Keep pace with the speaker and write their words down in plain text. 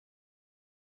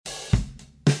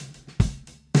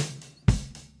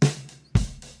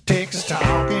Texas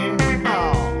Talking.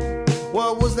 Oh,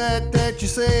 what was that you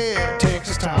said?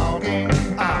 Texas Talking.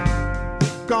 Oh,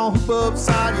 gonna hoop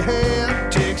upside your head.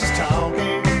 Texas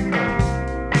Talking.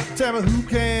 Tell me, who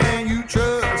can you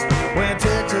trust when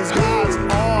Texas guys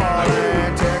are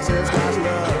and Texas guys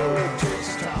love?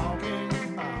 Texas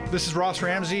Talking. This is Ross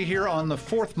Ramsey here on the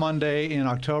fourth Monday in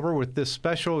October with this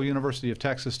special University of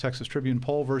Texas Tribune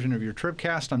poll version of your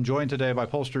Tribcast. I'm joined today by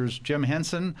pollsters Jim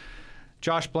Henson,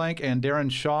 Josh Blank, and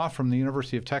Darren Shaw from the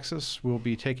University of Texas. We'll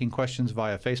be taking questions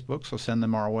via Facebook, so send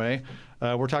them our way.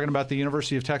 We're talking about the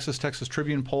University of Texas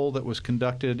Tribune poll that was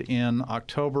conducted in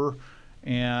October.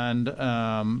 And,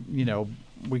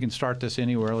 we can start this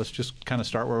anywhere. Let's just kind of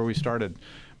start where we started.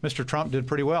 Mr. Trump did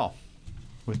pretty well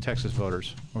with Texas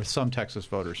voters, or with some Texas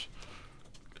voters.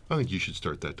 I think you should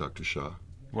start that, Dr. Shaw.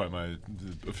 What, am I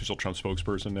the official Trump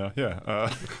spokesperson now? Yeah.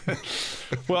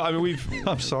 Well, I mean,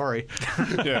 I'm sorry.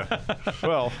 Yeah.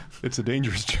 Well, it's a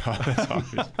dangerous job. That's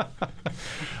obvious.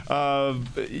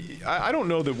 I don't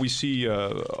know that we see a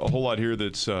whole lot here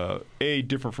that's, A,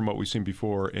 different from what we've seen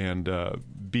before, and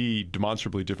B,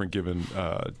 demonstrably different given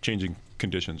changing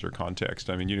conditions or context.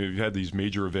 I mean, you've had these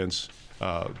major events,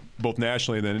 both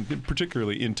nationally and then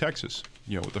particularly in Texas,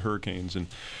 with the hurricanes. And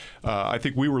I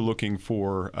think we were looking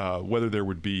for whether there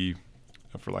would be,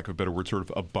 for lack of a better word, sort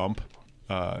of a bump.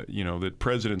 That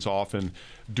presidents often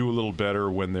do a little better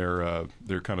when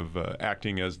they're kind of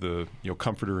acting as the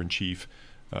comforter in chief,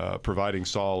 providing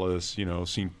solace,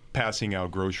 passing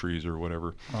out groceries or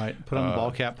whatever. Right. Put on the ball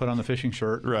cap, put on the fishing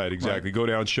shirt. Right. Exactly. Right. Go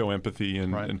down, show empathy,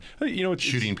 and it's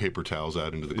shooting paper towels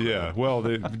out into the crowd. Yeah. Well,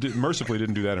 they mercifully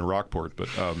didn't do that in Rockport, but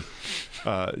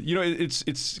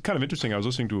it's kind of interesting. I was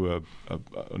listening to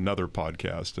another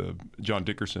podcast, John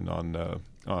Dickerson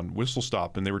on Whistle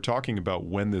Stop, and they were talking about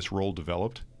when this role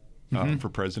developed for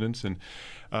presidents. And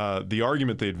the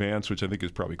argument they advanced, which I think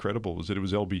is probably credible, was that it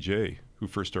was LBJ who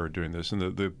first started doing this. And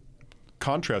the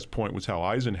contrast point was how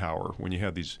Eisenhower, when you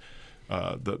had these,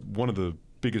 one of the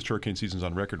biggest hurricane seasons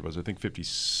on record was, I think,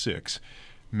 56.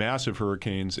 Massive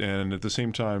hurricanes, and at the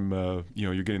same time,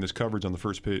 you're getting this coverage on the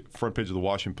front page of the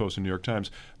Washington Post and New York Times.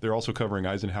 They're also covering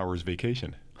Eisenhower's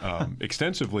vacation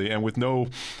extensively, and with no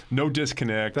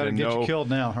disconnect. That'd get you killed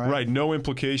now, right? Right, no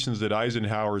implications that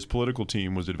Eisenhower's political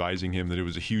team was advising him that it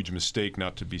was a huge mistake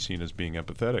not to be seen as being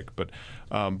empathetic. But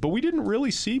we didn't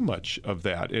really see much of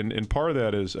that, and part of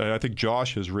that is, I think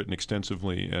Josh has written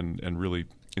extensively and really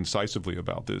incisively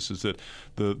about this, is that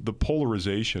the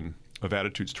polarization of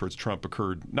attitudes towards Trump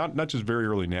occurred not just very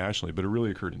early nationally, but it really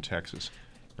occurred in Texas,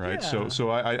 right? Yeah. So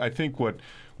I think what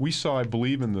we saw, I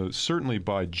believe, certainly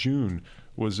by June,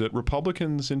 was that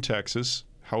Republicans in Texas,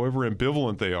 however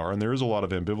ambivalent they are, and there is a lot of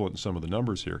ambivalence in some of the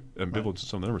numbers here,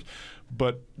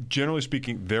 but generally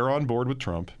speaking, they're on board with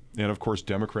Trump, and of course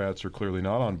Democrats are clearly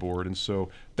not on board, and so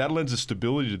that lends a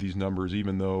stability to these numbers,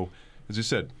 even though, as I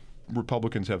said,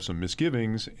 Republicans have some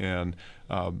misgivings, and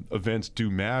events do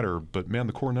matter, but man,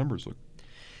 the core numbers look.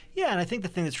 Yeah, and I think the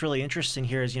thing that's really interesting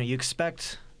here is, you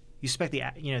expect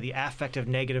the affective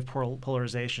negative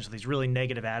polarization, so these really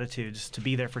negative attitudes, to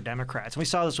be there for Democrats. And we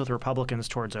saw this with Republicans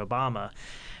towards Obama,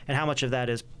 and how much of that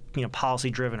is policy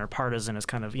driven or partisan is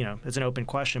kind of it's an open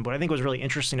question. But I think what's really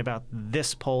interesting about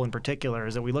this poll in particular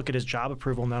is that we look at his job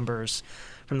approval numbers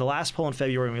from the last poll in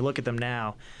February, and we look at them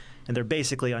now, and they're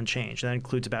basically unchanged. That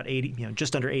includes about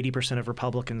just under 80% of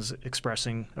Republicans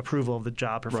expressing approval of the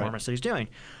job performance that he's doing.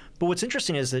 But what's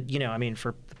interesting is that,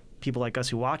 for people like us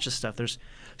who watch this stuff, there's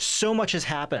so much has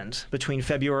happened between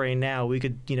February and now. We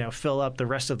could, fill up the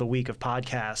rest of the week of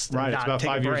podcasts and right, not it's about take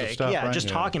 5 a break. Years of stuff, right? Just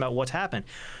talking about what's happened.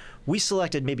 We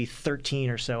selected maybe 13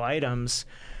 or so items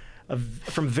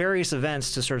from various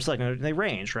events to sort of select. They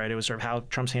ranged, right? It was sort of how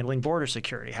Trump's handling border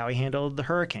security, how he handled the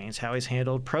hurricanes, how he's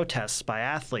handled protests by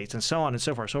athletes, and so on and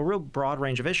so forth. So a real broad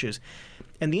range of issues.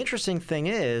 And the interesting thing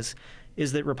is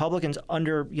that Republicans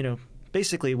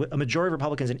basically a majority of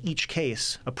Republicans in each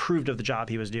case approved of the job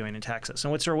he was doing in Texas.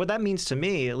 And what that means to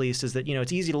me, at least, is that,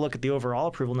 it's easy to look at the overall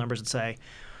approval numbers and say,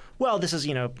 well, this is,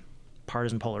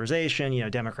 partisan polarization,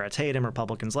 Democrats hate him,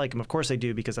 Republicans like him. Of course they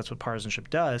do, because that's what partisanship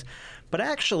does. But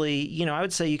actually, I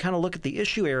would say you kind of look at the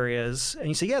issue areas and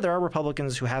you say, yeah, there are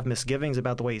Republicans who have misgivings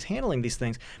about the way he's handling these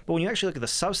things. But when you actually look at the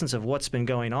substance of what's been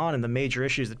going on and the major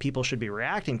issues that people should be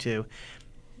reacting to,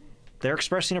 they're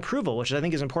expressing approval, which I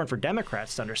think is important for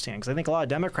Democrats to understand, because I think a lot of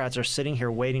Democrats are sitting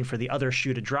here waiting for the other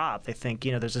shoe to drop. They think,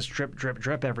 there's this drip, drip,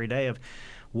 drip every day of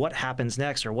what happens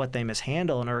next or what they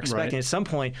mishandle, and are expecting at some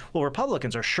point, well,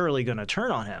 Republicans are surely going to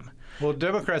turn on him. Well,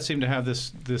 Democrats seem to have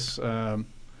this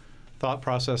thought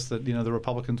process that the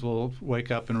Republicans will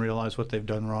wake up and realize what they've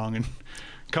done wrong and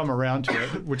come around to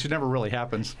it, which never really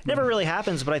happens. Never really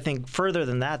happens, but I think further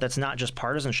than that, that's not just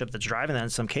partisanship that's driving that in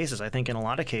some cases. I think in a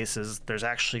lot of cases, there's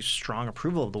actually strong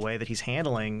approval of the way that he's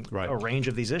handling a range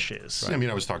of these issues. I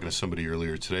mean, I was talking to somebody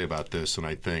earlier today about this, and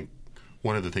I think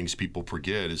one of the things people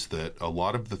forget is that a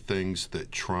lot of the things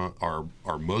that Trump are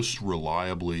most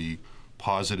reliably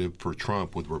positive for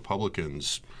Trump with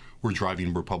Republicans were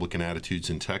driving Republican attitudes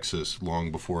in Texas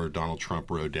long before Donald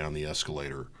Trump rode down the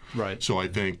escalator. Right. So I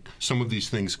think some of these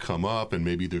things come up, and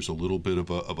maybe there's a little bit of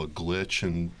a glitch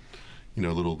and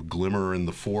a little glimmer in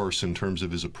the force in terms of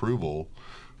his approval.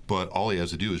 But all he has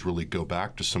to do is really go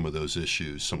back to some of those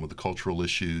issues, some of the cultural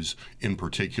issues in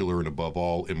particular, and above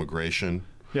all, immigration.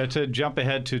 Yeah, to jump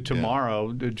ahead to tomorrow,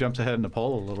 it jumps ahead in the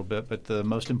poll a little bit, but the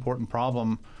most important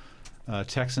problem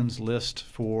Texans list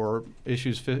for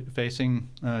issues facing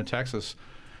Texas,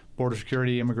 border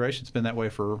security, immigration. It's been that way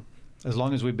for as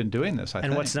long as we've been doing this, I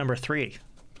think. And what's number 3?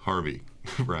 Harvey,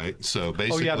 right? So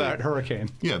basically, that hurricane.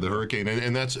 Yeah, the hurricane,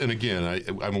 and again,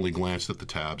 I've only glanced at the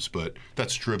tabs, but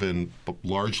that's driven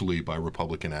largely by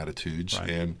Republican attitudes,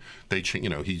 and they,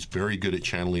 he's very good at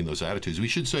channeling those attitudes. We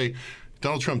should say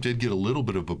Donald Trump did get a little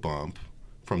bit of a bump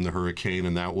from the hurricane,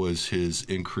 and that was his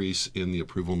increase in the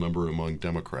approval number among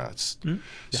Democrats. Mm-hmm.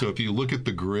 So if you look at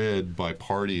the grid by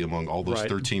party among all those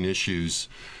 13 issues,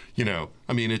 I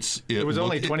mean, it was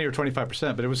only 20 or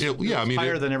 25%, but it was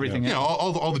higher than everything else. Yeah,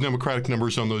 all the Democratic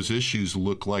numbers on those issues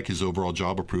look like his overall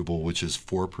job approval, which is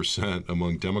 4%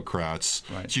 among Democrats.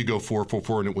 Right. So you go 4,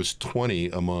 and it was 20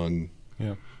 among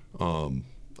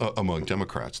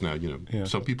Democrats. Now,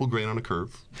 some people grade on a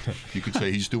curve. You could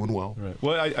say he's doing well. Right.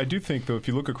 Well, I do think, though, if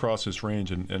you look across this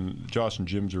range, and Josh and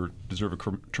Jim deserve a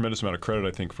tremendous amount of credit, I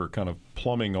think, for kind of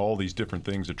plumbing all these different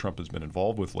things that Trump has been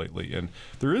involved with lately. And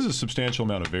there is a substantial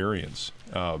amount of variance.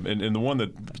 And the one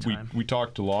that we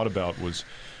talked a lot about was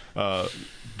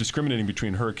discriminating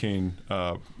between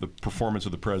the performance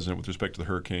of the president with respect to the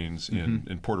hurricanes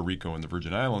in Puerto Rico and the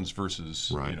Virgin Islands versus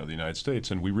the United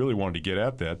States. And we really wanted to get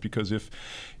at that because if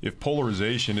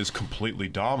polarization is completely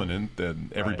dominant,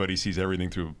 then everybody sees everything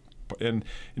through. And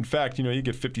in fact, you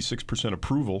get 56%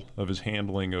 approval of his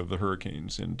handling of the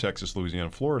hurricanes in Texas, Louisiana,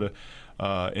 Florida,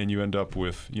 and you end up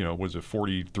with, was it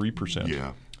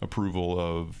 43% approval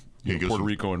of Puerto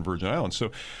Rico and Virgin Islands.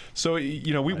 So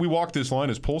we walk this line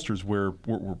as pollsters where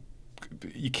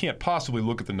you can't possibly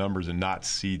look at the numbers and not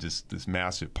see this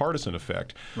massive partisan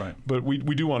effect. Right. But we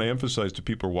do want to emphasize to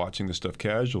people who are watching this stuff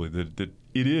casually that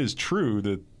it is true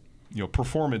that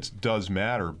performance does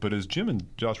matter. But as Jim and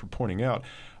Josh were pointing out,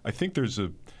 I think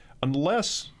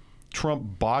unless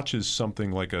Trump botches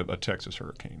something like a Texas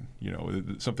hurricane,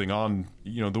 something on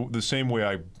the same way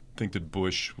I think that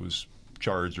Bush was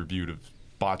charged or viewed of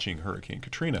botching Hurricane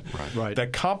Katrina. Right.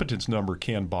 That competence number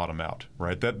can bottom out.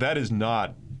 Right. That is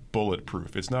not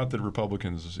bulletproof. It's not that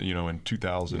Republicans, in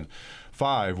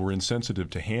 2005 were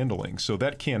insensitive to handling. So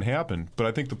that can happen. But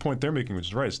I think the point they're making, which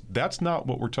is right, is that's not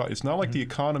what we're talking. It's not like the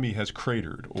economy has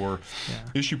cratered or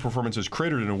issue performance has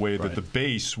cratered in a way that the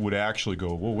base would actually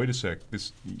go, well, wait a sec.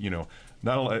 This,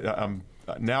 not only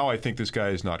now I think this guy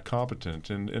is not competent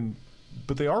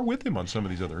but they are with him on some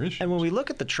of these other issues. And when we look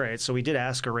at the traits, so we did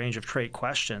ask a range of trait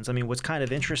questions. I mean, what's kind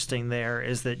of interesting there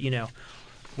is that,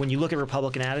 when you look at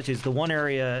Republican attitudes, the one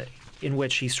area in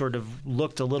which he sort of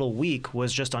looked a little weak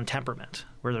was just on temperament,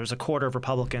 where there's a quarter of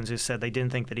Republicans who said they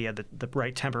didn't think that he had the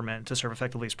right temperament to serve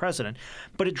effectively as president.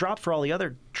 But it dropped for all the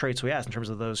other traits we asked in terms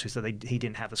of those who said he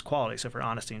didn't have this quality. So for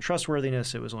honesty and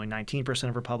trustworthiness, it was only 19%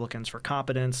 of Republicans. For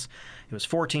competence, it was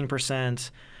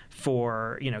 14%.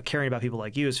 For caring about people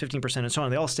like you is 15%, and so on.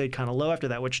 They all stayed kind of low after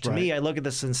that. Which to me, I look at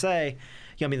this and say,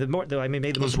 the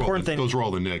most important thing. Those are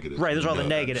all the negatives. Right, those are all the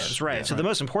negatives. Right. So the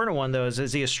most important one though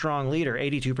is he a strong leader?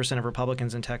 82% of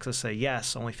Republicans in Texas say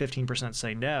yes. Only 15%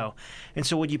 say no. And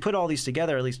so when you put all these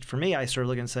together, at least for me, I sort of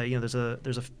look and say, there's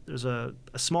a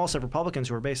small set of Republicans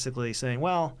who are basically saying,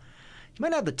 well, you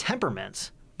might not have the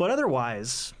temperament, but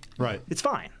otherwise, it's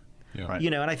fine. Yeah. Right.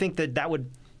 And I think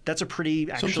that's a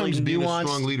pretty actually sometimes being nuanced. A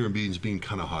strong leader means being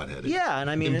kind of hot-headed. Yeah, and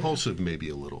I mean impulsive, maybe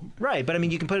a little. Right, but I mean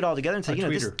you can put it all together and say,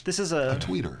 this is a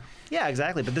tweeter. Yeah,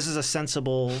 exactly. But this is a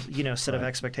sensible, set of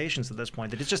expectations at this point.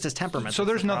 That it's just his temperament. So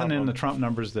there's nothing in the Trump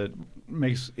numbers that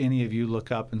makes any of you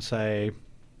look up and say,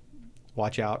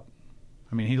 "Watch out."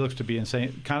 I mean, he looks to be in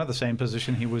kind of the same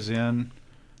position he was in,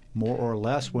 more or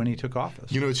less, when he took office.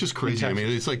 It's just crazy. I mean,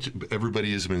 it's like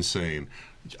everybody has been saying.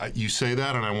 You say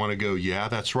that, and I want to go, yeah,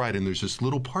 that's right. And there's this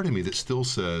little part of me that still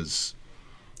says,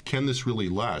 can this really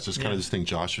last? It's kind of this thing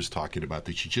Josh was talking about,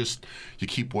 that you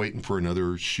keep waiting for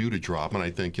another shoe to drop. And I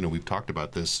think, we've talked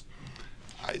about this.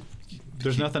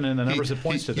 There's nothing in the numbers that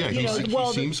points to that. Yeah,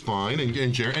 he seems fine, and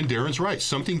Darren's right.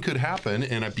 Something could happen,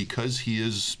 and because he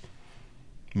is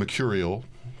mercurial,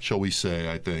 shall we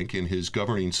say, I think, in his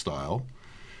governing style,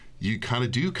 you kind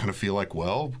of feel like,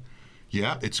 well,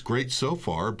 yeah, it's great so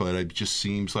far, but it just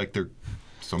seems like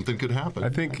something could happen. I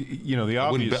think, the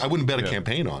obvious... I wouldn't bet a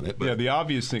campaign on it. But. Yeah, the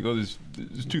obvious thing, there's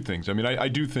two things. I mean, I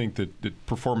do think that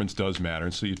performance does matter.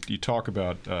 And so you talk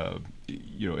about,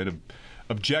 an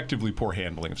objectively poor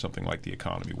handling of something like the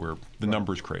economy, where the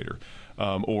numbers crater,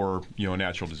 or, a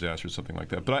natural disaster or something like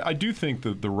that. But I do think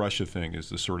that the Russia thing is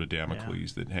the sort of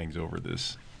Damocles that hangs over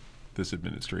this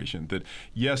administration. That,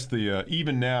 yes,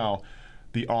 even now...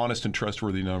 the honest and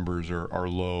trustworthy numbers are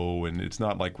low, and it's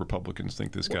not like Republicans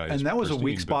think this guy is And that was pristine, a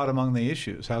weak spot among the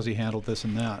issues. How's he handled this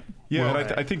and that? Yeah,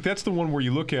 and I think that's the one where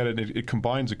you look at it, and it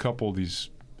combines a couple of these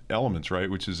elements, right?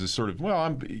 Which is this sort of,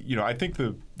 I think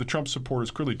the Trump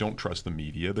supporters clearly don't trust the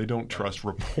media. They don't trust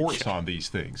reports on these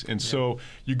things. And so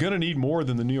you're going to need more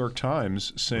than the New York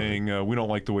Times saying, we don't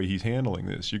like the way he's handling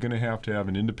this. You're going to have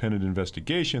an independent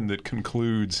investigation that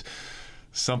concludes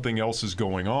something else is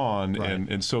going on,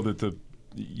 and so that the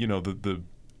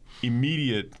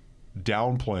immediate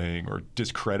downplaying or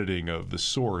discrediting of the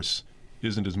source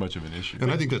isn't as much of an issue. And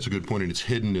I think that's a good point, and it's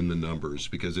hidden in the numbers,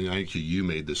 because actually you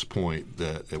made this point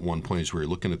that at one point as we were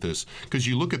looking at this, because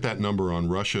you look at that number on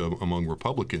Russia among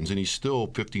Republicans, and he's still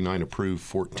 59 approve,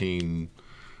 14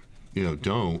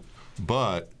 don't.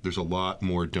 But there's a lot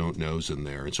more don't knows in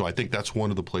there. And so I think that's one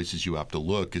of the places you have to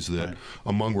look, is that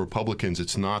among Republicans,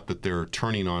 it's not that they're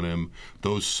turning on him.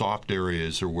 Those soft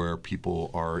areas are where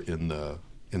people are in the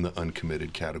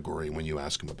uncommitted category when you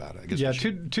ask them about it. I guess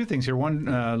two things here. One,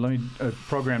 let me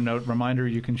program note reminder,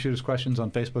 you can shoot us questions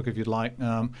on Facebook if you'd like.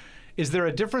 Is there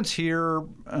a difference here?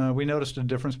 We noticed a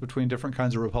difference between different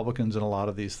kinds of Republicans in a lot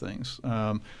of these things.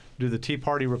 Do the Tea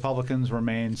Party Republicans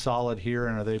remain solid here,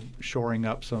 and are they shoring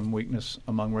up some weakness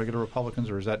among regular Republicans,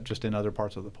 or is that just in other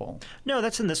parts of the poll? No,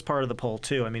 that's in this part of the poll,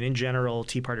 too. I mean, in general,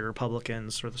 Tea Party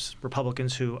Republicans, or the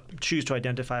Republicans who choose to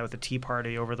identify with the Tea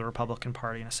Party over the Republican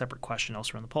Party in a separate question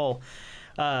elsewhere in the poll,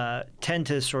 tend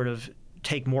to sort of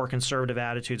take more conservative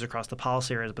attitudes across the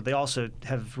policy areas, but they also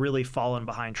have really fallen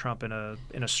behind Trump in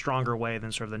a stronger way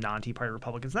than sort of the non-Tea Party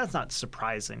Republicans. That's not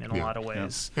surprising in a lot of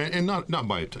ways. Yeah. And not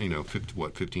by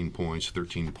 15 points,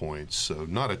 13 points. So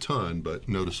not a ton, but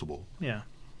noticeable. Yeah.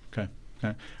 Okay.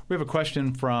 We have a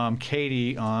question from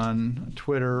Katie on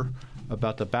Twitter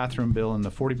about the bathroom bill and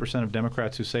the 40% of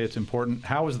Democrats who say it's important.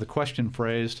 How is the question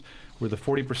phrased? Were the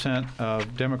 40%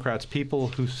 of Democrats people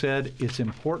who said it's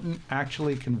important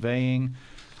actually conveying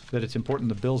that it's important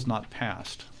the bill's not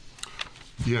passed?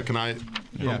 Yeah,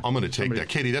 I'm going to take that.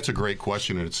 Katie, that's a great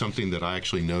question, and it's something that I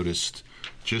actually noticed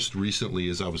just recently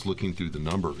as I was looking through the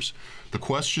numbers. The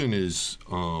question is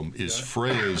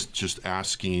phrased just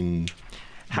asking...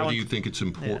 Whether you think it's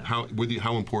important,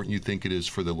 how important you think it is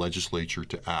for the legislature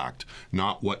to act,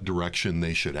 not what direction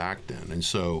they should act in. And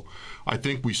so, I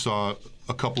think we saw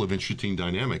a couple of interesting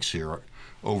dynamics here.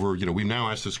 We've now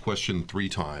asked this question 3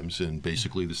 times, and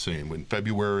basically the same in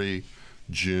February,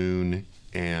 June,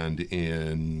 and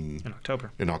in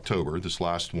October. In October, this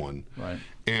last one. Right.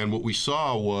 And what we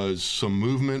saw was some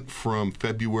movement from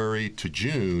February to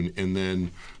June, and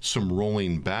then some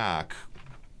rolling back.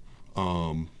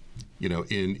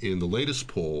 In the latest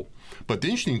poll. But the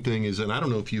interesting thing is, and I don't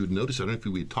know if you had noticed, I don't know if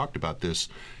we had talked about this,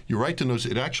 you're right to notice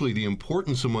the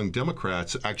importance among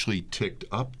Democrats actually ticked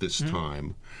up this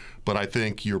time. But I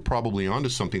think you're probably onto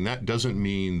something. That doesn't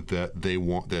mean that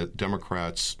that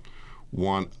Democrats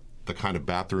want the kind of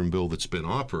bathroom bill that's been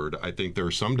offered. I think there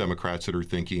are some Democrats that are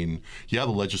thinking, the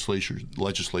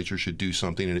legislature should do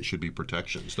something, and it should be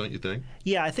protections, don't you think?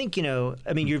 Yeah, I think,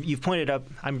 you've pointed up,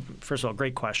 first of all,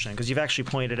 great question, because you've actually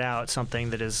pointed out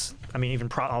something that is,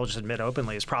 I'll just admit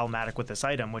openly, is problematic with this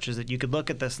item, which is that you could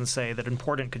look at this and say that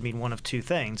important could mean one of two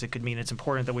things. It could mean it's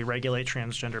important that we regulate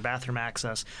transgender bathroom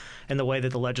access in the way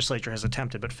that the legislature has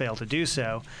attempted but failed to do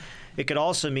so. It could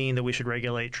also mean that we should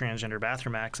regulate transgender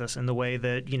bathroom access in the way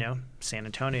that, San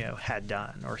Antonio had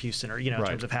done, or Houston, or, in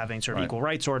terms of having sort of equal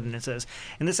rights ordinances.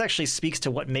 And this actually speaks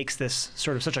to what makes this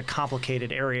sort of such a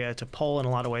complicated area to poll in a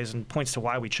lot of ways, and points to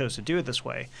why we chose to do it this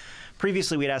way.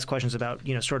 Previously, we'd asked questions about,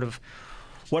 sort of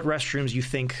what restrooms you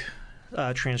think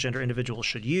transgender individuals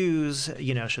should use.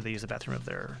 Should they use the bathroom of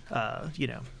their,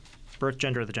 birth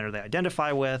gender or the gender they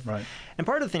identify with. Right. And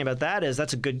part of the thing about that is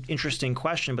that's a good, interesting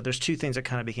question, but there's 2 things that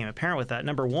kind of became apparent with that.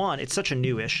 Number one, it's such a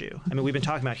new issue. We've been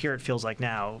talking about here, it feels like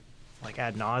now, like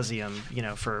ad nauseum,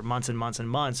 for months and months and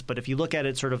months. But if you look at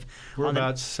it sort of We're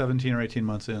about 17 or 18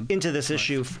 months into this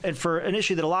issue, and for an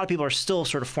issue that a lot of people are still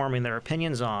sort of forming their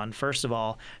opinions on, first of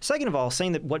all. Second of all,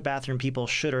 saying that what bathroom people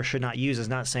should or should not use is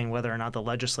not saying whether or not the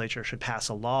legislature should pass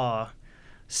a law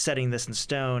setting this in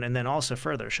stone. And then also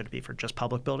further, should it be for just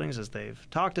public buildings, as they've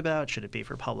talked about? Should it be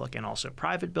for public and also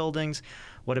private buildings?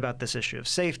 What about this issue of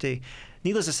safety?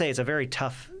 Needless to say, it's a very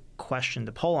tough question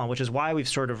to poll on, which is why we've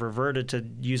sort of reverted to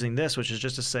using this, which is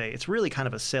just to say it's really kind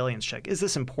of a salience check. Is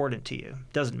this important to you?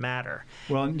 Doesn't matter.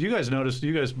 Well, you guys noticed,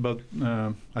 you guys both,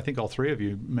 I think all three of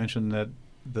you mentioned that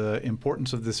the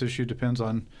importance of this issue depends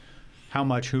on how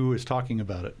much who is talking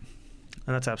about it.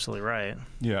 And that's absolutely right.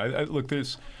 Yeah, look,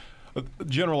 there's a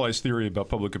generalized theory about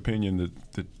public opinion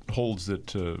that holds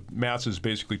that masses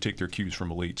basically take their cues from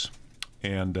elites.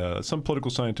 And some political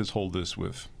scientists hold this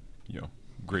with,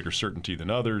 greater certainty than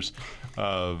others.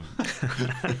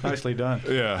 Nicely done.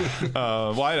 Yeah.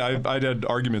 Well, I'd had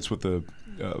arguments with one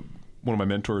of my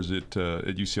mentors at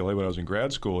UCLA when I was in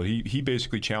grad school. He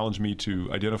basically challenged me to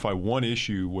identify one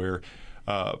issue where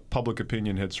public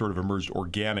opinion had sort of emerged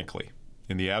organically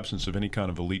in the absence of any kind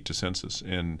of elite dissensus.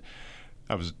 And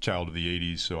I was a child of the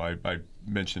 80s, so I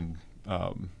mentioned,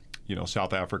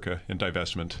 South Africa and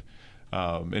divestment.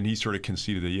 And he sort of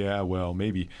conceded that, yeah, well,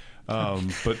 maybe.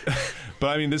 But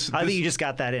I mean, this. I think you just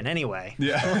got that in anyway.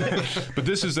 Yeah, but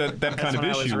this is that kind of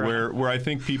issue where I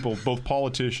think people, both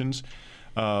politicians,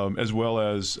 as well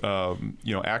as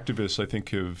activists, I think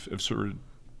have sort of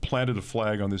planted a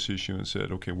flag on this issue and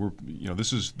said, okay,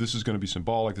 this is going to be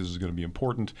symbolic. This is going to be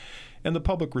important, and the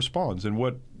public responds. And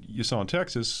what you saw in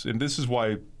Texas, and this is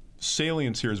why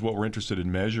salience here is what we're interested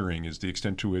in measuring, is the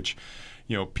extent to which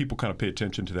people kind of pay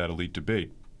attention to that elite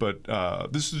debate. But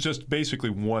this is just basically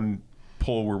one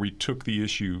poll where we took the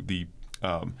issue, the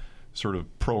sort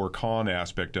of pro or con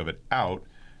aspect of it out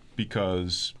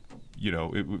because,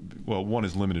 one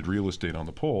is limited real estate on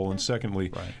the poll, and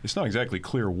secondly, it's not exactly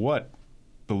clear what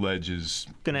the ledge is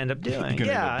going to end up doing.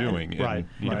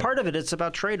 And part of it's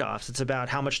about trade-offs. It's about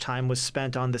how much time was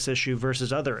spent on this issue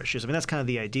versus other issues. I mean, that's kind of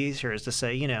the idea here, is to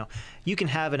say, you can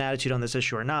have an attitude on this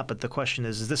issue or not, but the question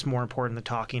is this more important than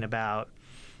talking about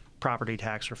property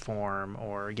tax reform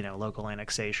or local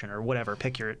annexation or whatever?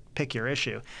 Pick your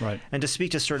issue. Right. And to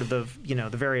speak to sort of the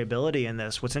the variability in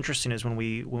this, what's interesting is when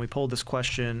we polled this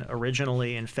question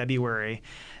originally in February,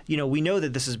 we know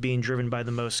that this is being driven by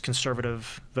the most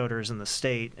conservative voters in the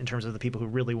state in terms of the people who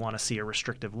really want to see a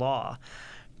restrictive law.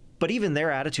 But even their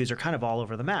attitudes are kind of all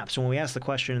over the map. So when we ask the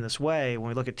question in this way, when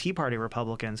we look at Tea Party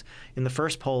Republicans, in the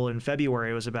first poll in February,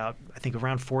 it was about, I think,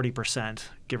 around 40%,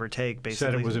 give or take,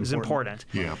 basically. Said it was important.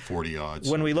 Yeah, 40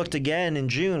 odds. When we looked again in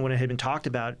June, when it had been talked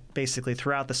about basically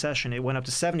throughout the session, it went up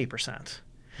to 70%.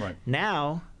 Right.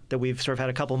 Now that we've sort of had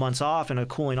a couple months off and a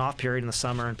cooling off period in the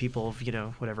summer and people have,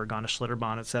 gone to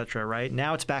Schlitterbahn, et cetera, right?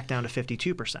 Now it's back down to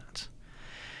 52%.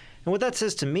 And what that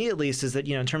says to me, at least, is that,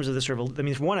 in terms of this sort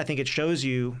of, one, I think it shows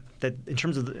you that in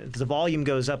terms of the volume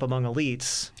goes up among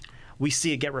elites, we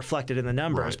see it get reflected in the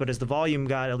numbers. Right. But as the volume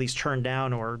got at least turned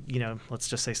down, or, let's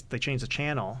just say they changed the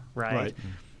channel, right?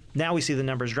 Now we see the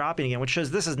numbers dropping again, which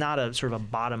shows this is not a sort of a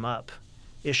bottom-up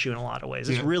issue in a lot of ways.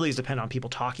 This really is dependent on people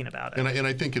talking about it. And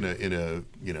I think in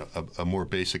a more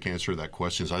basic answer to that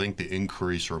question is I think the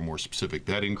increase, or more specific,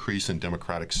 that increase in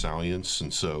Democratic salience,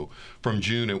 and so from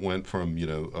June it went from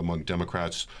among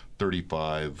Democrats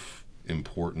 35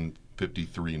 important,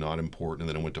 53 not important, and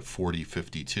then it went to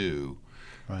 40-52.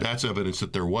 Right. That's evidence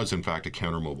that there was, in fact, a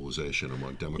counter-mobilization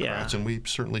among Democrats, and we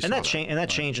certainly saw that. And that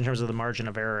change in terms of the margin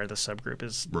of error of the subgroup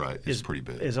is pretty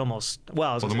big. Is almost the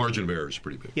margin of error is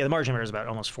pretty big. Yeah, the margin of error is about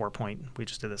almost 4 point. We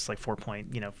just did this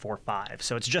 4.45.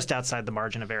 So it's just outside the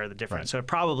margin of error, the difference. Right. So it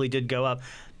probably did go up,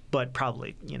 but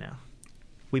probably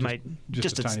we might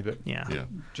just a tiny bit. Yeah.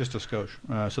 Just a skosh.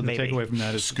 So the Maybe. takeaway from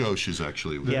that is skosh is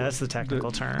actually that's the technical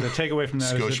term. The takeaway from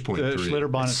that is that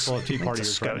Schlitterbahn is full of Tea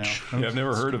Partiers right now. Yeah, I've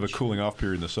never heard of a cooling off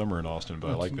period in the summer in Austin,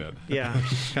 but I like that. Yeah,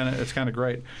 it's kind of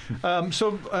great.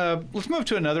 So let's move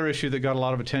to another issue that got a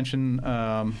lot of attention: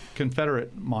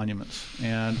 Confederate monuments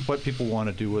and what people want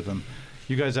to do with them.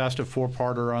 You guys asked a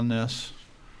four-parter on this.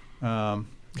 Kind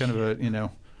of a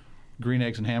green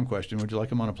eggs and ham question. Would you like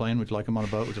them on a plane? Would you like them on a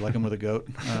boat? Would you like them with a goat?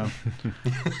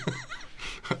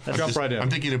 Jump right in. I'm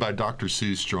thinking about Dr.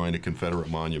 Seuss drawing a Confederate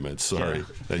monument. Sorry.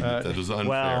 Yeah. That was unfair.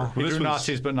 Well, we drew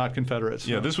Nazis, but not Confederates.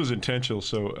 Yeah, this was intentional.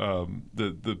 So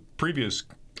the previous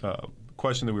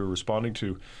question that we were responding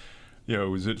to, it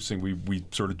was interesting. We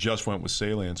sort of just went with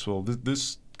salience. Well,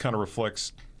 this kind of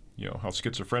reflects how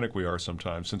schizophrenic we are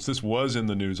sometimes. Since this was in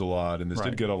the news a lot and this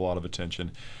did get a lot of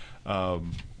attention,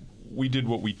 we did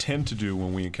what we tend to do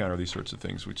when we encounter these sorts of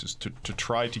things, which is to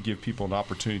try to give people an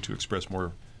opportunity to express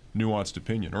more nuanced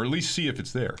opinion, or at least see if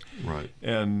it's there. Right.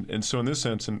 And so in this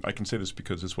sense, and I can say this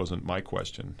because this wasn't my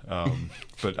question,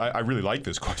 but I really like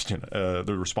this question,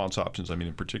 the response options,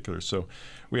 in particular. So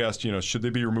we asked, should they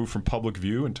be removed from public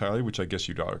view entirely, which I guess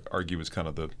you'd argue is kind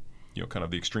of the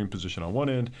extreme position on one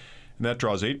end, and that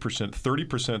draws 8%.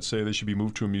 30% say they should be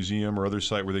moved to a museum or other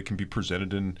site where they can be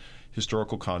presented in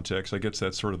historical context. I guess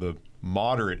that's sort of the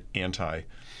moderate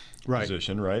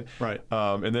position, right? Right.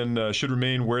 And then should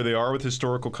remain where they are with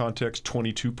historical context,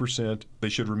 22%. They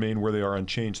should remain where they are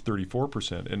unchanged,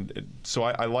 34%. And so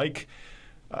I like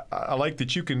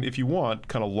that you can, if you want,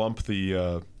 kind of lump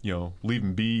the leave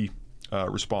them be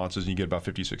responses, and you get about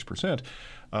 56%.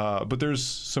 But there's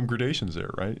some gradations there,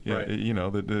 right? Right.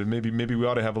 That maybe we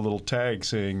ought to have a little tag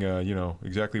saying,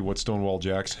 exactly what Stonewall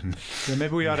Jackson. Yeah,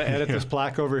 maybe we ought to edit this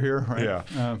plaque over here, right?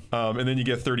 Yeah. And then you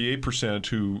get 38%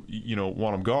 who,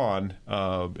 want them gone,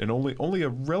 and only a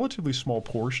relatively small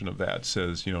portion of that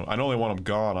says, I not only want them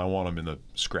gone, I want them in the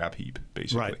scrap heap,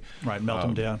 basically. Right. Melt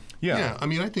them down. Yeah.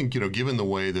 I think, given the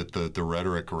way that the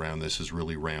rhetoric around this is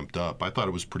really ramped up, I thought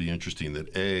it was pretty interesting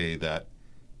that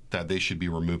that they should be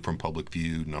removed from public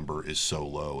view number is so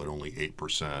low at only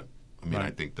 8%. I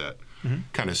think that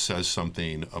kind of says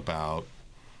something about,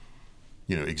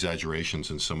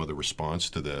 exaggerations in some of the response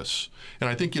to this. And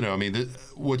I think,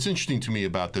 what's interesting to me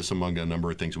about this, among a number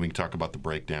of things, we can talk about the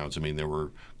breakdowns. There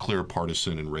were clear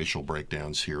partisan and racial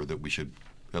breakdowns here that we should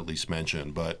at least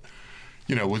mention. But,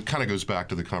 it kind of goes back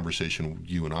to the conversation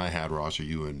you and I had, Ross, or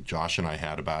you and Josh and I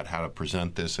had about how to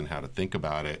present this and how to think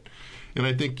about it. And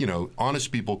I think,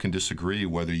 honest people can disagree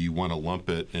whether you want to lump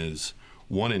it as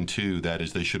 1 and 2, that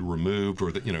is, they should remove,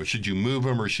 or should you move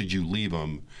them or should you leave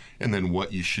them, and then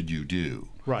what should you do?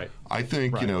 Right. I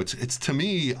think, it's to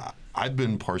me, I've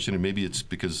been parsing, and maybe it's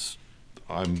because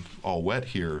I'm all wet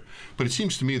here, but it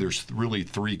seems to me there's really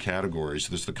 3 categories.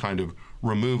 There's the kind of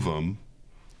remove them,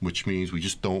 which means we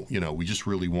just don't, we just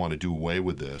really want to do away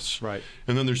with this. Right.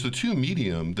 And then there's the 2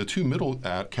 middle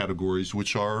categories,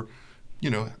 which are,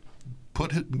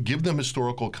 give them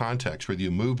historical context. Whether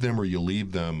you move them or you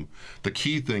leave them, the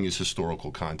key thing is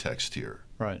historical context here.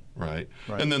 Right.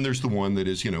 And then there's the one that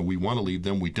is, we want to leave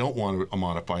them, we don't want to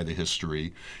modify the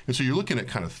history. And so you're looking at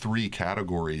kind of 3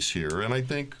 categories here. And I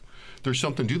think there's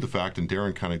something to the fact, and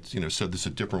Darren kind of, said this a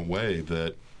different way,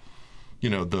 that,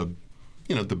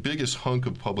 the biggest hunk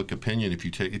of public opinion,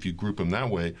 if you group them that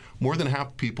way, more than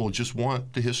half people just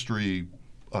want the history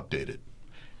updated.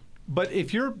 But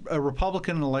if you're a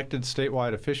Republican elected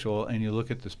statewide official and you look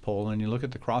at this poll and you look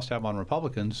at the crosstab on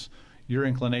Republicans, your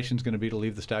inclination is going to be to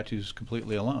leave the statues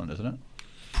completely alone, isn't it?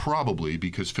 Probably,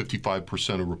 because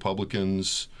 55% of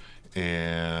Republicans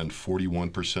and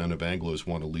 41% of Anglos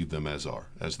want to leave them as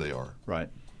they are. Right.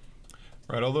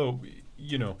 Although,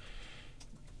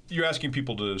 you're asking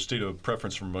people to state a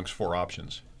preference from amongst 4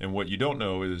 options. And what you don't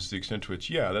know is the extent to which,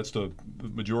 that's the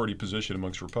majority position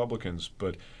amongst Republicans,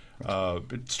 but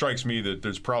it strikes me that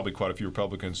there's probably quite a few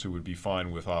Republicans who would be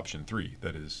fine with option 3.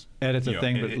 That is, edit the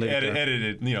thing, but edit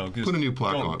it. Put a new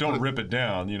plaque on. Don't rip it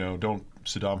down. Don't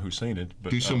Saddam Hussein it. But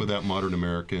do some of that modern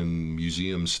American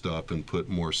museum stuff and put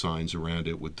more signs around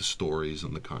it with the stories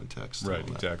and the context. Right.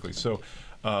 Exactly. So,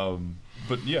 but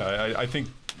I think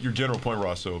your general point,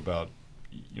 Ross, though, about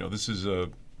this is a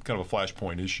kind of a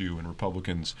flashpoint issue, and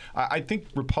Republicans, I think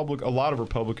a lot of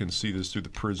Republicans see this through the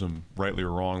prism, rightly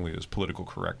or wrongly, as political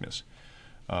correctness.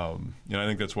 I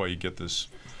think that's why you get this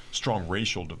strong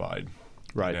racial divide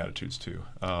in attitudes too.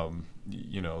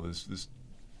 This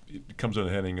it comes under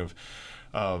the heading of,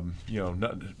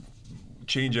 not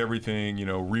change everything,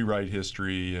 rewrite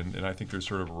history, and I think there's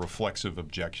sort of a reflexive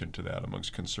objection to that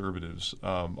amongst conservatives.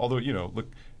 Although, look,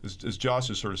 as Josh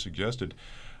has sort of suggested,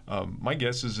 my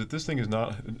guess is that this thing is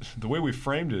not, the way we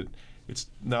framed it, it's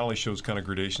not only shows kind of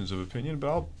gradations of opinion, but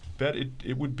I'll bet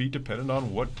it would be dependent on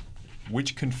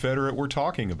which Confederate we're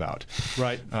talking about.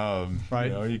 Right.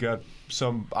 You got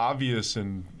some obvious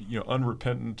and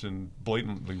unrepentant and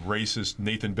blatantly racist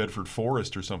Nathan Bedford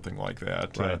Forrest or something like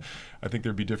that. Right. I think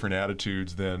there'd be different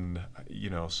attitudes than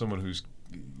someone who's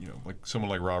like someone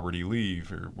like Robert E. Lee,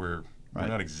 where we're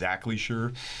not exactly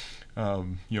sure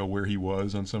where he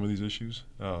was on some of these issues.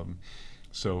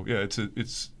 So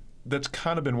that's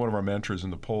kind of been one of our mantras in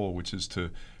the poll, which is to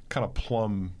kind of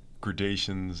plumb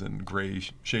gradations and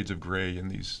shades of gray in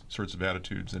these sorts of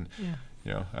attitudes, and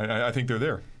I think they're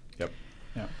there. Yep.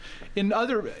 Yeah.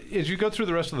 As you go through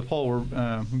the rest of the poll,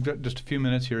 we've got just a few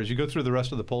minutes here. As you go through the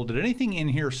rest of the poll, did anything in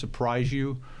here surprise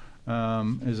you?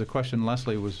 Is a question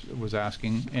Leslie was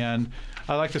asking, and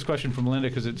I like this question from Linda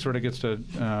because it sort of gets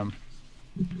to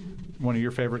one of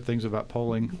your favorite things about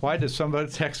polling. Why does somebody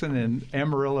Texan in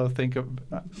Amarillo think of?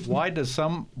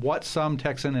 What some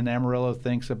Texan in Amarillo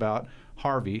thinks about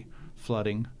Harvey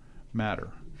flooding matter?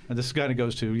 And this kind of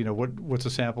goes to what's a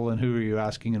sample and who are you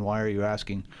asking and why are you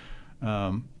asking?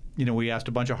 We asked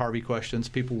a bunch of Harvey questions.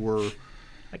 People were.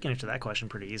 I can answer that question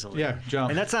pretty easily. Yeah, jump.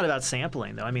 And that's not about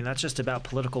sampling, though. I mean, that's just about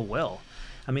political will.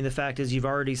 I mean, the fact is you've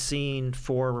already seen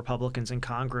 4 Republicans in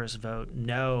Congress vote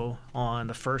no on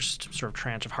the first sort of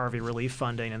tranche of Harvey relief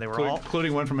funding, and they were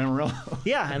including one from Amarillo.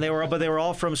 Yeah, and they were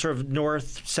all from sort of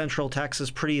north central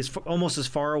Texas, almost as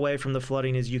far away from the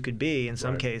flooding as you could be in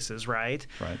some cases, right?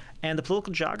 Right. And the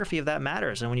political geography of that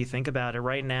matters. And when you think about it,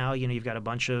 right now, you've got a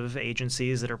bunch of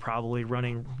agencies that are probably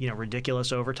running,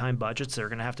 ridiculous overtime budgets that are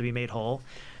going to have to be made whole.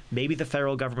 Maybe the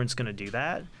federal government's going to do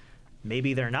that.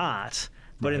 Maybe they're not.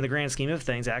 But in the grand scheme of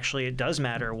things, actually, it does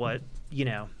matter what,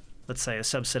 let's say a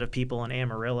subset of people in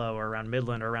Amarillo or around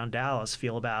Midland or around Dallas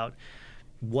feel about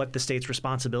what the state's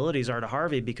responsibilities are to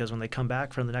Harvey, because when they come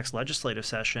back from the next legislative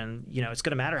session, it's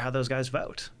going to matter how those guys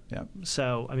vote. Yeah.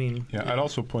 So, I mean. Yeah, I'd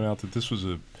also point out that this was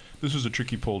a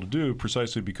tricky poll to do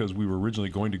precisely because we were originally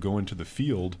going to go into the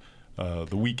field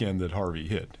the weekend that Harvey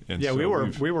hit. And yeah, so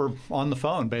we were on the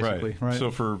phone basically. Right.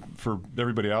 So for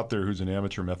everybody out there who's an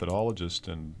amateur methodologist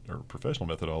or professional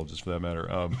methodologist for that matter,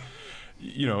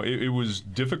 it was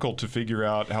difficult to figure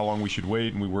out how long we should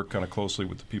wait, and we worked kind of closely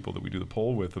with the people that we do the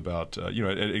poll with about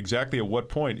exactly at what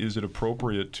point is it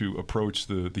appropriate to approach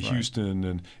the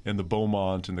Houston and the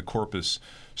Beaumont and the Corpus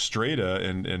strata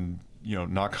and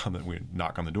knock on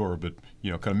the door, but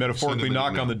kind of metaphorically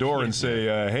knock on the door and say,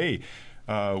 hey.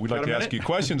 We'd like to ask you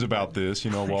questions about this,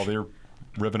 while they're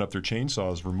revving up their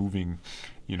chainsaws, removing,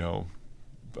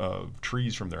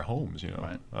 trees from their homes,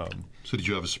 Right. So did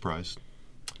you have a surprise?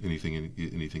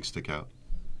 Anything stick out?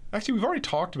 Actually, we've already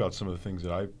talked about some of the things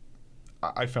that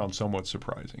I found somewhat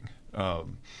surprising.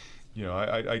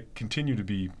 I continue to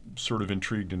be sort of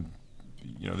intrigued, and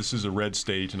this is a red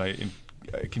state, and I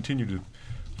continue to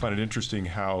find it interesting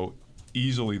how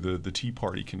easily the Tea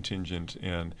Party contingent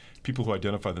and people who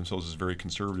identify themselves as very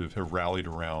conservative have rallied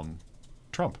around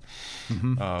Trump.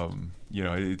 Mm-hmm.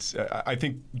 I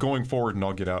think going forward, and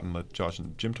I'll get out and let Josh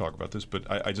and Jim talk about this, but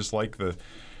I just like the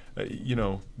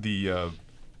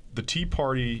Tea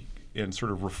Party and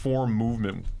sort of reform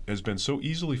movement has been so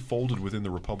easily folded within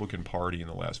the Republican Party in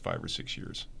the last 5 or 6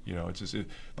 years.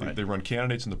 They run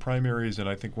candidates in the primaries, and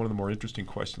I think one of the more interesting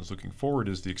questions looking forward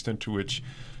is the extent to which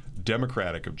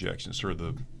Democratic objections, sort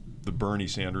of the Bernie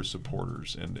Sanders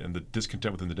supporters and the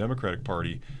discontent within the Democratic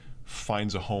Party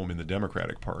finds a home in the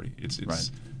Democratic Party.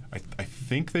 I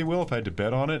think they will if I had to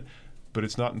bet on it, but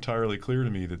it's not entirely clear to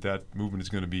me that movement is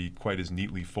going to be quite as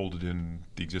neatly folded in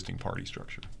the existing party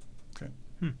structure. Okay.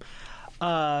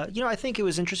 I think it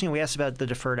was interesting. We asked about the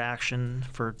deferred action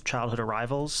for childhood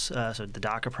arrivals, so the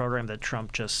DACA program that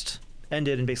Trump just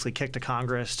ended and basically kicked to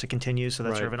Congress to continue. So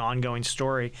that's sort of an ongoing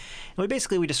story. And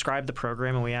we described the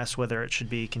program and we asked whether it should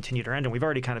be continued or end. And we've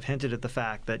already kind of hinted at the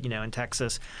fact that, in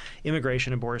Texas,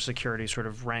 immigration and border security sort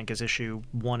of rank as issue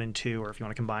 1 and 2, or if you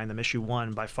want to combine them, issue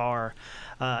 1 by far,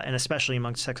 and especially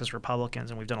amongst Texas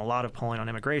Republicans. And we've done a lot of polling on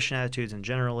immigration attitudes, and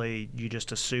generally you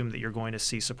just assume that you're going to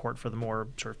see support for the more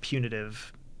sort of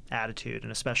punitive attitude,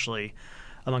 and especially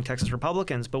among Texas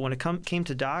Republicans. But when it came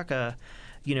to DACA,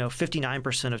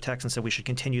 59% of Texans said we should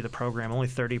continue the program. Only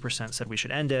 30% said we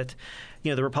should end it.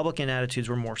 The Republican attitudes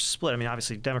were more split. I mean,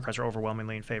 obviously, Democrats are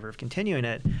overwhelmingly in favor of continuing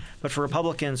it. But for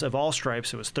Republicans of all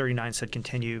stripes, it was 39 said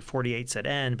continue, 48 said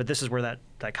end. But this is where that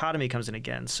dichotomy comes in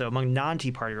again. So among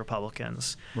non-Tea Party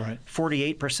Republicans,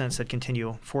 48% said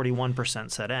continue,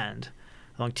 41% said end.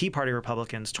 Among Tea Party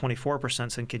Republicans,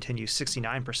 24% said continue,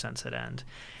 69% said end.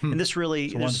 And this really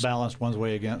so one's balanced, one's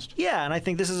way against. Yeah, and I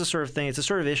think this is a sort of thing. It's a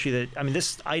sort of issue that, I mean,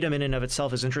 this item in and of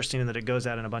itself is interesting in that it goes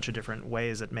out in a bunch of different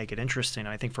ways that make it interesting. And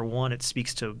I think for one, it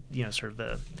speaks to, sort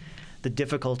of the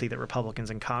difficulty that Republicans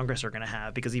in Congress are going to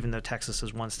have, because even though Texas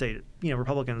is one state,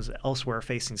 Republicans elsewhere are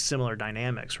facing similar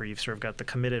dynamics where you've sort of got the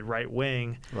committed right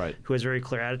wing who has very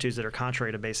clear attitudes that are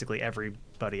contrary to basically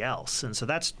everybody else. And so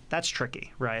that's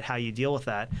tricky, right? How you deal with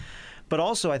that. But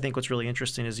also I think what's really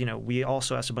interesting is, we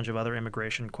also asked a bunch of other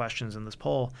immigration questions in this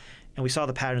poll, and we saw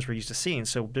the patterns we're used to seeing.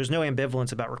 So there's no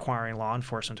ambivalence about requiring law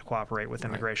enforcement to cooperate with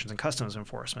immigration and customs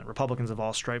enforcement. Republicans of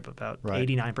all stripes, about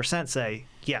 89% say,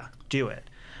 yeah, do it.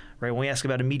 Right? When we ask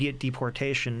about immediate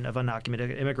deportation of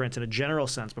undocumented immigrants in a general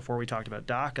sense, before we talked about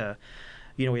DACA,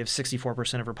 we have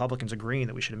 64% of Republicans agreeing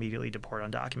that we should immediately deport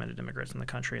undocumented immigrants in the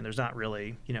country, and there's not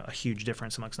really, a huge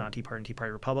difference amongst non-Tea Party and Tea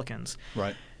Party Republicans.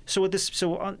 Right. So with this,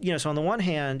 so on the one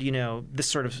hand, this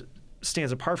sort of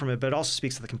stands apart from it, but it also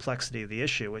speaks to the complexity of the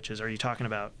issue, which is, are you talking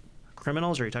about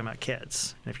criminals or are you talking about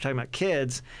kids? And if you're talking about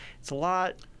kids, it's a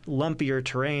lot lumpier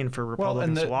terrain for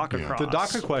Republicans to walk across. The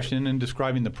DACA question in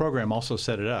describing the program also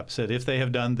set it up. Said if they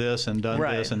have done this and done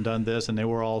this and done this, and they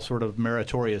were all sort of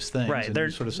meritorious things. Right. And they're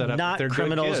sort of set up not they're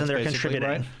criminals kids, and they're basically,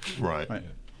 contributing. Right.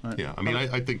 Yeah. I mean,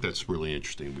 I think that's really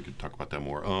interesting. We could talk about that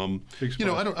more.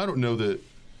 I don't know that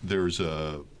there's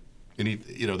any.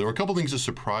 There were a couple things that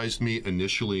surprised me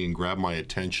initially and grabbed my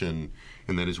attention,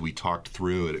 and then as we talked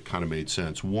through it, it kind of made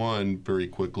sense. One, very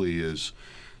quickly, is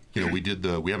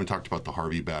we haven't talked about the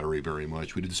Harvey battery very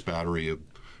much. We did this battery of,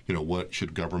 what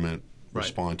should government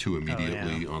respond to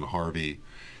immediately on Harvey.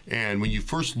 And when you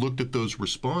first looked at those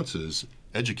responses,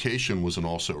 education was an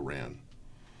also ran.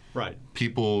 Right.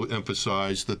 People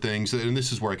emphasized the things, and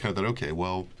this is where I kind of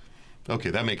thought, okay,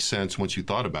 that makes sense once you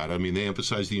thought about it. I mean, they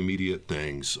emphasize the immediate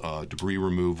things, debris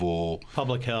removal,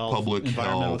 public health,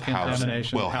 environmental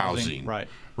contamination, housing.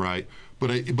 Right. But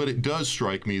it does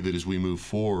strike me that as we move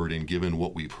forward, and given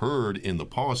what we've heard in the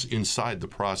policy inside the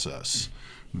process,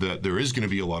 that there is going to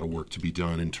be a lot of work to be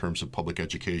done in terms of public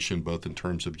education, both in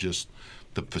terms of just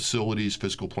the facilities,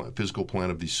 physical plan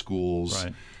of these schools.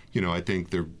 Right. I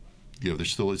think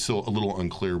it's still a little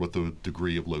unclear what the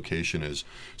degree of location is.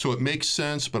 So it makes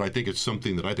sense, but I think it's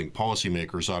something that I think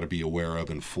policymakers ought to be aware of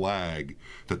and flag,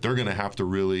 that they're going to have to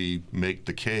really make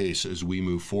the case as we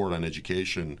move forward on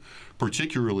education,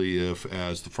 particularly if,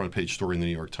 as the front page story in the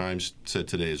New York Times said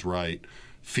today is right,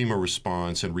 FEMA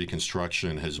response and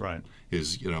reconstruction is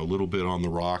a little bit on the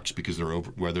rocks because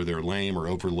whether they're lame or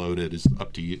overloaded is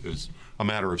up to you, is a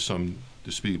matter of some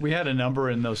dispute. We had a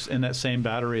number in that same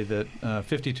battery that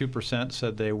 52%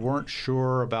 said they weren't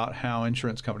sure about how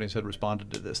insurance companies had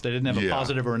responded to this. They didn't have a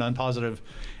positive or an unpositive,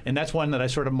 and that's one that I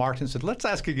sort of marked and said, let's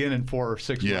ask again in 4 or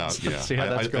 6 months. Yeah. See how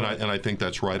that's going. And I think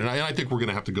that's right. And I think we're going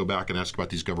to have to go back and ask about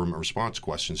these government response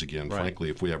questions again, frankly,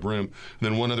 if we have room. And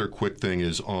then one other quick thing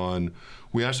is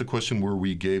we asked a question where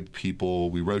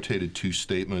we rotated 2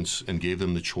 statements and gave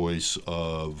them the choice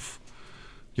of,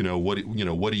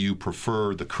 what do you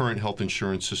prefer, the current health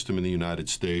insurance system in the United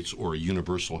States or a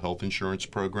universal health insurance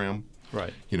program?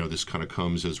 Right. This kind of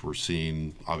comes as we're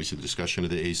seeing, obviously, the discussion of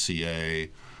the ACA,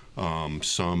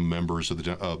 some members of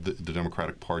the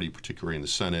Democratic Party, particularly in the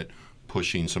Senate,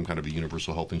 pushing some kind of a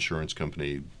universal health insurance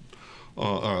company,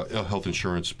 a health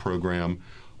insurance program.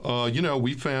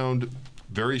 We found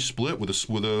very split with a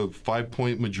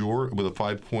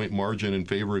 5-point margin in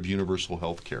favor of universal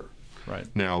health care. Right.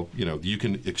 Now, you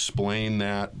can explain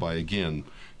that by, again,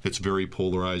 it's very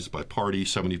polarized by party.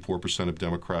 74% of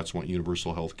Democrats want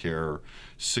universal health care.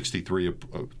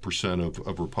 63%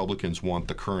 of Republicans want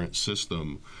the current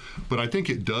system. But I think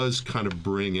it does kind of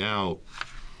bring out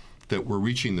that we're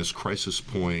reaching this crisis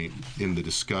point in the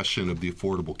discussion of the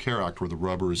Affordable Care Act where the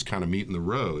rubber is kind of meeting the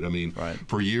road. I mean,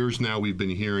 for years now we've been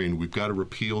hearing we've got to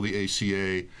repeal the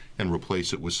ACA and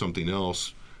replace it with something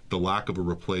else. The lack of a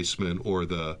replacement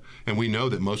and we know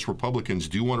that most Republicans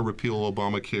do want to repeal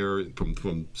Obamacare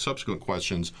from subsequent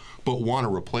questions, but want a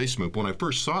replacement. When I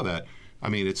first saw that, I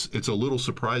mean, it's a little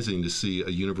surprising to see a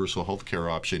universal health care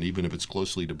option, even if it's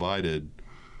closely divided,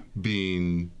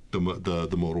 being the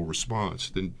modal response.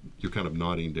 Then you're kind of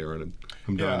nodding, Darren.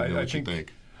 I'm dying to know what you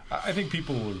think. I think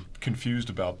people are confused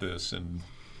about this, and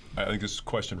I think this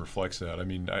question reflects that. I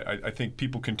mean, I think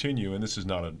people continue, and this is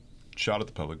not a shot at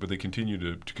the public, but they continue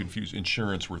to confuse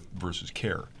insurance versus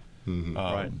care.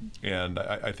 Right. And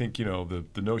I think,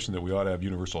 the notion that we ought to have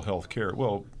universal health care,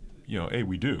 well,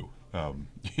 we do.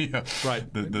 Right.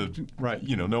 Right.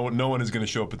 No one is going to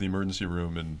show up at the emergency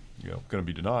room and, going to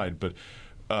be denied. But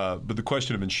the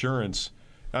question of insurance,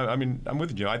 I mean, I'm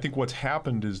with you. I think what's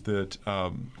happened is that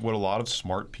what a lot of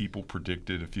smart people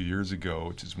predicted a few years ago,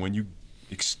 which is when you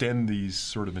extend these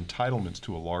sort of entitlements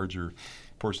to a larger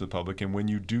portion of the public, and when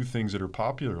you do things that are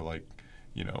popular, like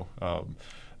you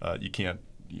can't,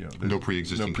 no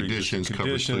pre-existing conditions,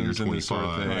 coverage till you're 25, and this sort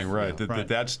of thing, right?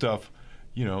 That stuff,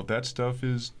 that stuff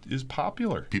is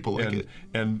popular. People like it,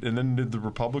 and then the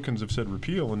Republicans have said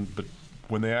repeal, but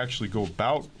when they actually go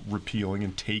about repealing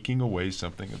and taking away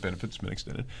something that benefits been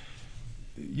extended,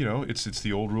 it's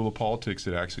the old rule of politics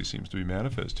that actually seems to be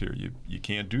manifest here. You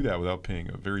can't do that without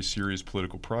paying a very serious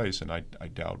political price, and I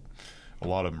doubt a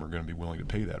lot of them are going to be willing to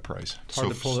pay that price.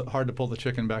 Hard to pull the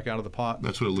chicken back out of the pot.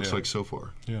 That's what it looks like so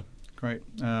far. Yeah. Great.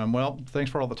 Well,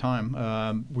 thanks for all the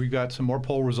time. We've got some more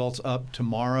poll results up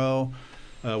tomorrow.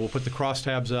 We'll put the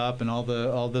crosstabs up, and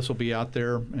all this will be out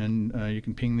there, and you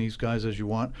can ping these guys as you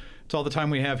want. It's all the time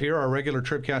we have here. Our regular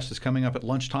Tribcast is coming up at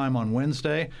lunchtime on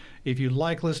Wednesday. If you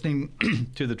like listening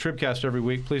to the Tribcast every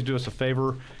week, please do us a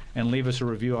favor and leave us a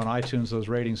review on iTunes. Those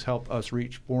ratings help us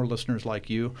reach more listeners like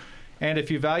you. And if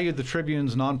you value the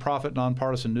Tribune's nonprofit,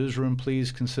 nonpartisan newsroom,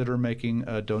 please consider making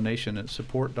a donation at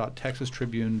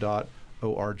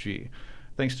support.texastribune.org.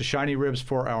 Thanks to Shiny Ribs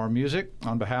for our music.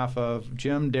 On behalf of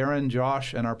Jim, Darren,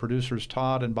 Josh, and our producers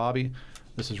Todd and Bobby,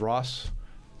 this is Ross.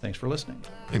 Thanks for listening.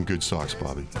 And good socks,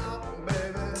 Bobby.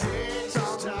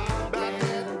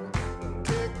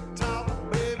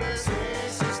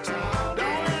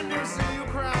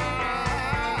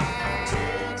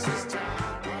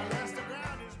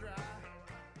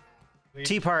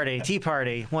 Tea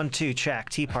Party, 1, 2, check,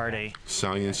 Tea Party.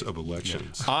 Science of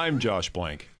elections. I'm Josh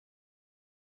Blank.